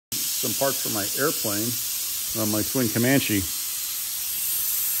some parts for my airplane, my twin Comanche.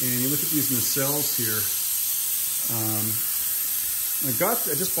 And you look at these nacelles here.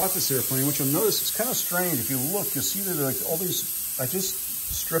 I just bought this airplane. What you'll notice, it's kind of strange. If you look, you'll see that like all these, I just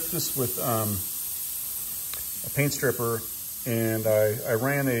stripped this with a paint stripper, and I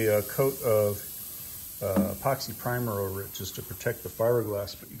ran a coat of epoxy primer over it just to protect the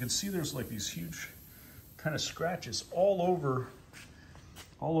fiberglass. But you can see there's like these huge kind of scratches all over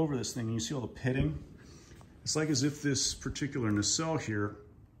this thing. And you see all the pitting. It's like as if this particular nacelle here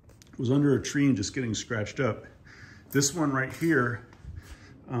was under a tree and just getting scratched up. This one right here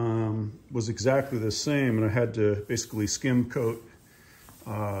was exactly the same, and I had to basically skim coat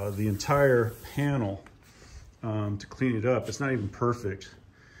the entire panel to clean it up. It's not even perfect,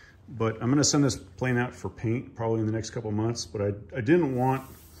 but I'm gonna send this plane out for paint probably in the next couple months, but I didn't want,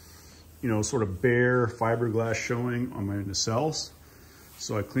 you know, sort of bare fiberglass showing on my nacelles.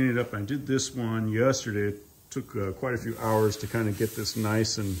 So I cleaned it up. I did this one yesterday. It took quite a few hours to kind of get this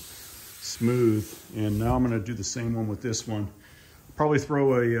nice and smooth, and now I'm gonna do the same one with this one. Probably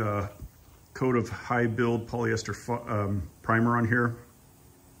throw a coat of high build polyester primer on here,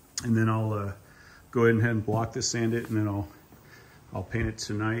 and then I'll go ahead and block this, sand it, and then I'll paint it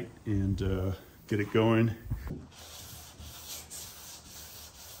tonight and get it going.